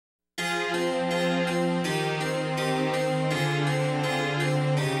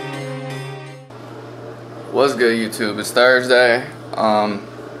What's good, YouTube? It's Thursday. I'm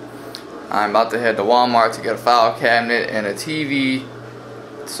about to head to Walmart to get a file cabinet and a TV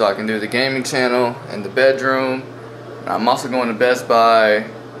so I can do the gaming channel in the bedroom. And I'm also going to Best Buy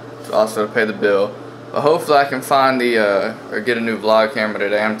to pay the bill. But hopefully I can find or get a new vlog camera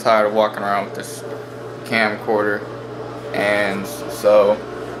today. I'm tired of walking around with this camcorder, and so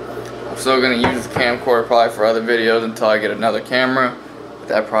I'm still going to use this camcorder probably for other videos until I get another camera.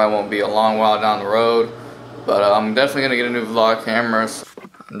 That probably won't be a long while down the road, but I'm definitely going to get a new vlog camera. So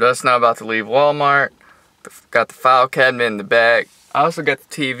I'm just now about to leave Walmart. Got the file cabinet in the back. I also got the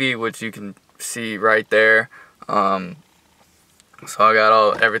TV, which you can see right there. So I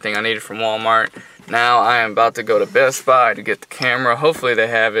got everything I needed from Walmart. Now I am about to go to Best Buy to get the camera. Hopefully they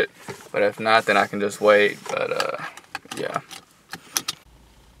have it, but if not, then I can just wait. But yeah.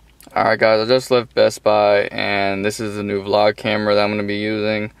 Alright guys, I just left Best Buy, and this is the new vlog camera that I'm going to be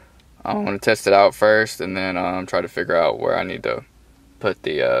using. I'm going to test it out first, and then try to figure out where I need to put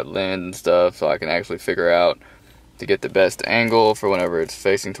the lens and stuff so I can actually figure out to get the best angle for whenever it's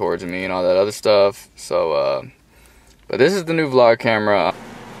facing towards me and all that other stuff. So, but this is the new vlog camera.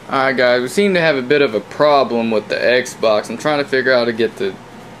 Alright guys, we seem to have a bit of a problem with the Xbox. I'm trying to figure out how to get the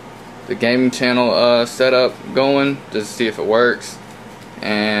gaming channel set up going, just to see if it works.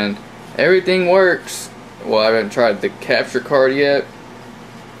 And everything works. Well, I haven't tried the capture card yet,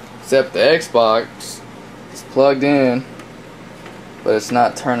 except the Xbox. It's plugged in, but it's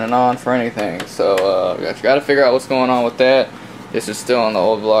not turning on for anything. So I gotta figure out what's going on with that. This is still on the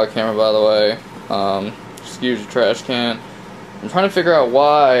old vlog camera, by the way. Excuse the trash can. I'm trying to figure out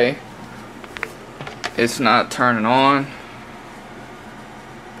why it's not turning on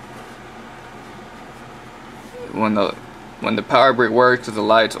when the power brick works, because the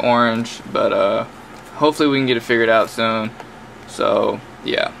light's orange. But hopefully we can get it figured out soon. So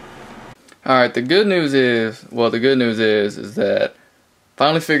yeah. Alright, the good news is that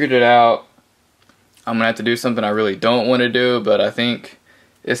finally figured it out. I'm gonna have to do something I really don't want to do, but I think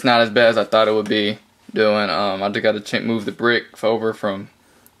it's not as bad as I thought it would be doing. I just got to move the brick over from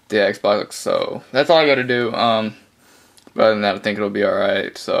the Xbox, so that's all I got to do. But other than that, I think it'll be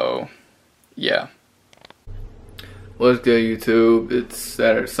alright. So yeah. What's good, YouTube?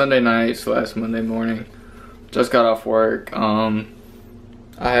 It's Sunday night / Monday morning. Just got off work.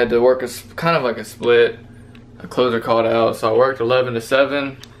 I had to work kind of like a split. A closer called out, so I worked 11 to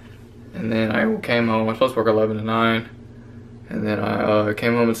 7, and then I came home. I was supposed to work 11 to 9, and then I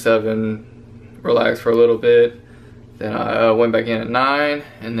came home at 7, relaxed for a little bit. Then I went back in at 9,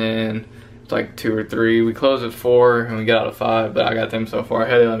 and then it's like 2 or 3. We closed at 4, and we got out at 5. But I got them so far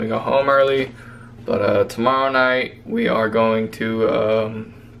ahead. They let me go home early. But tomorrow night we are going to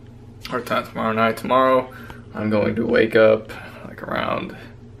tomorrow night. Tomorrow I'm going to wake up like around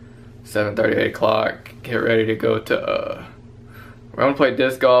 7:30, 8 o'clock. Get ready to go to we're gonna play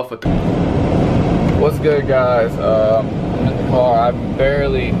disc golf with the. What's good, guys? I'm in the car. I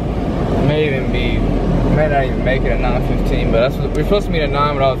may not even make it at 9:15, but we're supposed to meet at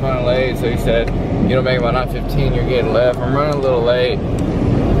 9, but I was running late, so he said, you don't make it by 9:15, you're getting left. I'm running a little late.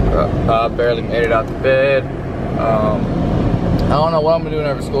 I barely made it out to bed. I don't know what I'm gonna do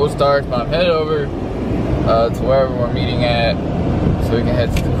whenever school starts, but I'm headed over to wherever we're meeting at so we can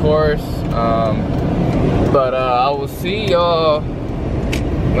head to the course. But I will see y'all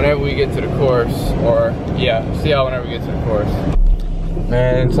whenever we get to the course, or yeah, see y'all whenever we get to the course.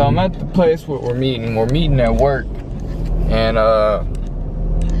 Man, so I'm at the place where we're meeting. We're meeting at work, and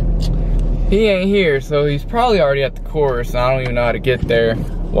he ain't here, so he's probably already at the course, and I don't even know how to get there.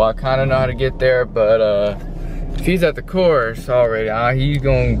 Well, I kind of know how to get there, but if he's at the course already, he's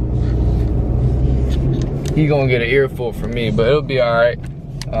gonna get an earful from me, but it'll be all right.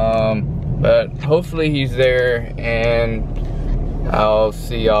 But hopefully he's there, and I'll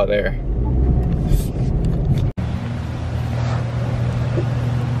see y'all there.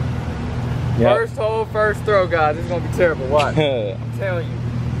 Yep. First hole, first throw, guys. It's gonna be terrible. Watch. I'm telling you.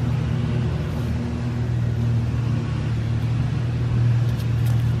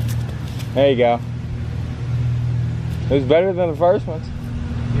 There you go. It was better than the first ones.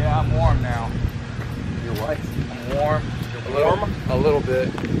 Yeah, I'm warm now. You're what? I'm warm. You're warm? A little bit.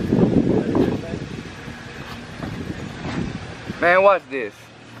 Man, watch this.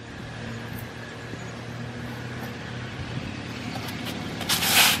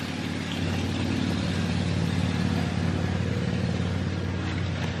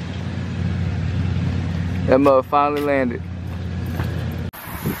 That mug finally landed.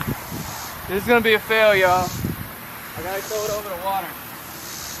 This is gonna be a fail, y'all. I gotta throw it over the water.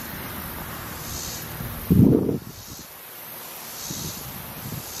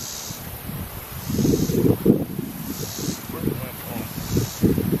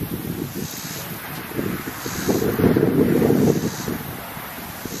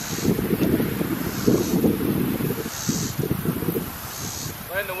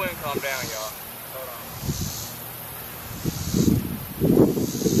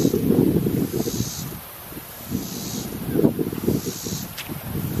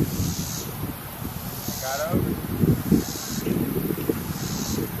 Oh,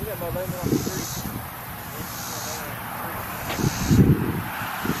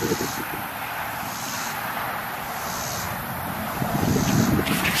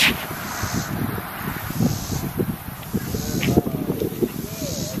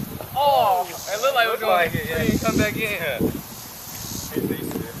 it looked like it was going to come back in.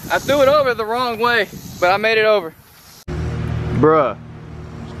 I threw it over the wrong way, but I made it over. Bruh,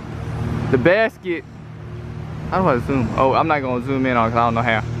 the basket. How do I zoom? Oh, I'm not gonna zoom in on it because I don't know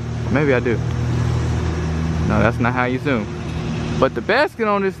how. Maybe I do. No, that's not how you zoom. But the basket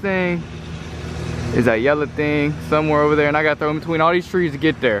on this thing is that yellow thing somewhere over there, and I gotta throw in between all these trees to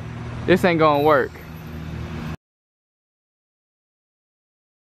get there. This ain't gonna work.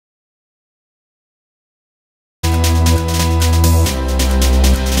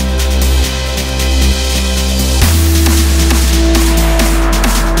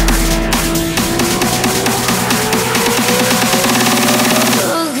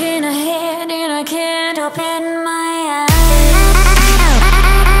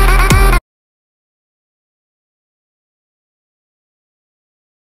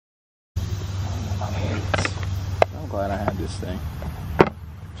 I'm glad I had this thing.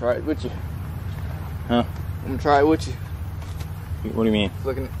 Try it with you. Huh? I'm gonna try it with you. What do you mean?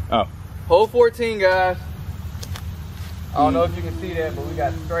 Looking at Oh. hole 14, guys. I don't know if you can see that, but we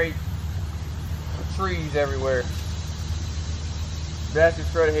got straight trees everywhere. That's just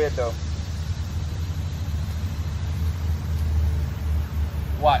straight ahead though.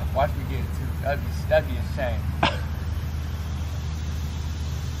 Watch me get it too. That'd be insane.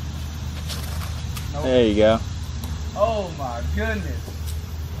 Nope. There you go. Oh my goodness.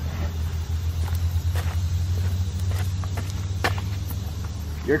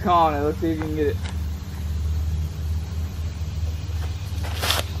 You're calling it. Let's see if you can get it.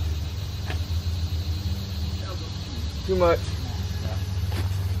 Too much.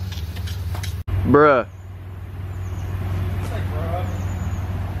 Bruh.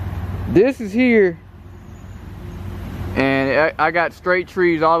 This is here. And I got straight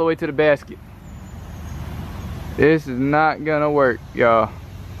trees all the way to the basket. This is not gonna work, y'all.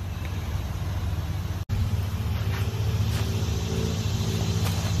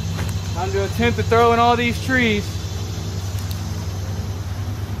 I'm gonna attempt to throw in all these trees.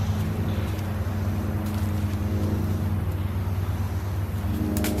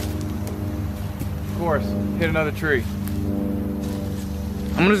 Of course, hit another tree.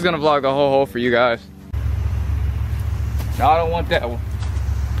 I'm just gonna vlog the whole hole for you guys. No, I don't want that one.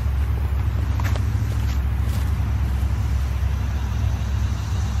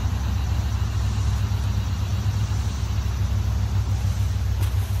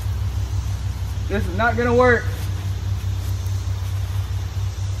 This is not gonna work.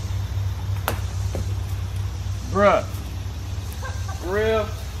 Bruh. For real?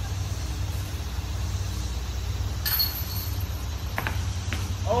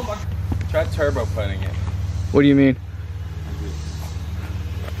 Oh my. Try turbo putting it. What do you mean?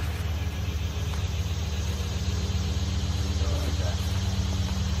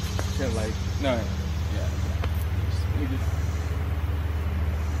 Like, no. Yeah. You just...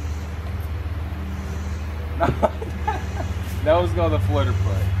 That was called the flitter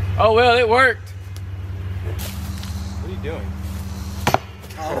play. Oh well, it worked. What are you doing?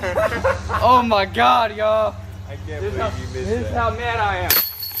 Oh my God, y'all. I can't This believe you missed is that. how mad I am.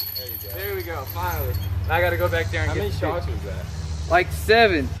 There you go. There we go, finally. Now I gotta go back there and How get many the shots pic. was that? Like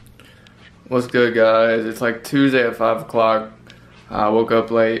 7. What's good, guys? It's like Tuesday at 5 o'clock. I woke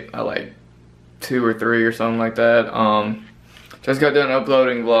up late at like 2 or 3 or something like that. Just got done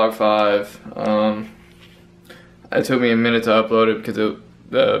uploading vlog 5. It took me a minute to upload it because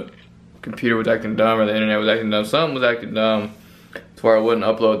the computer was acting dumb or the internet was acting dumb. Something was acting dumb to where I wouldn't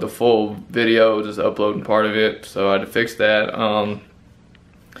upload the full video, just uploading part of it. So I had to fix that.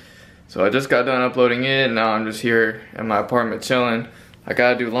 So I just got done uploading it, and now I'm just here in my apartment chilling. I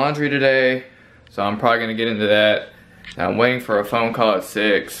gotta do laundry today, so I'm probably gonna get into that. And I'm waiting for a phone call at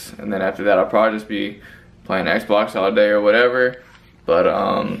 6, and then after that I'll probably just be playing Xbox all day or whatever. But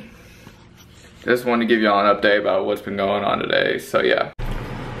just wanted to give y'all an update about what's been going on today. So yeah.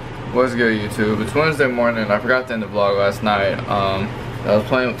 What's good, YouTube? It's Wednesday morning. I forgot to end the vlog last night. I was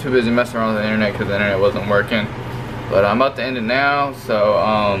too busy messing around with the internet because the internet wasn't working. But I'm about to end it now. So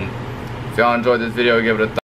if y'all enjoyed this video, give it a thumbs up.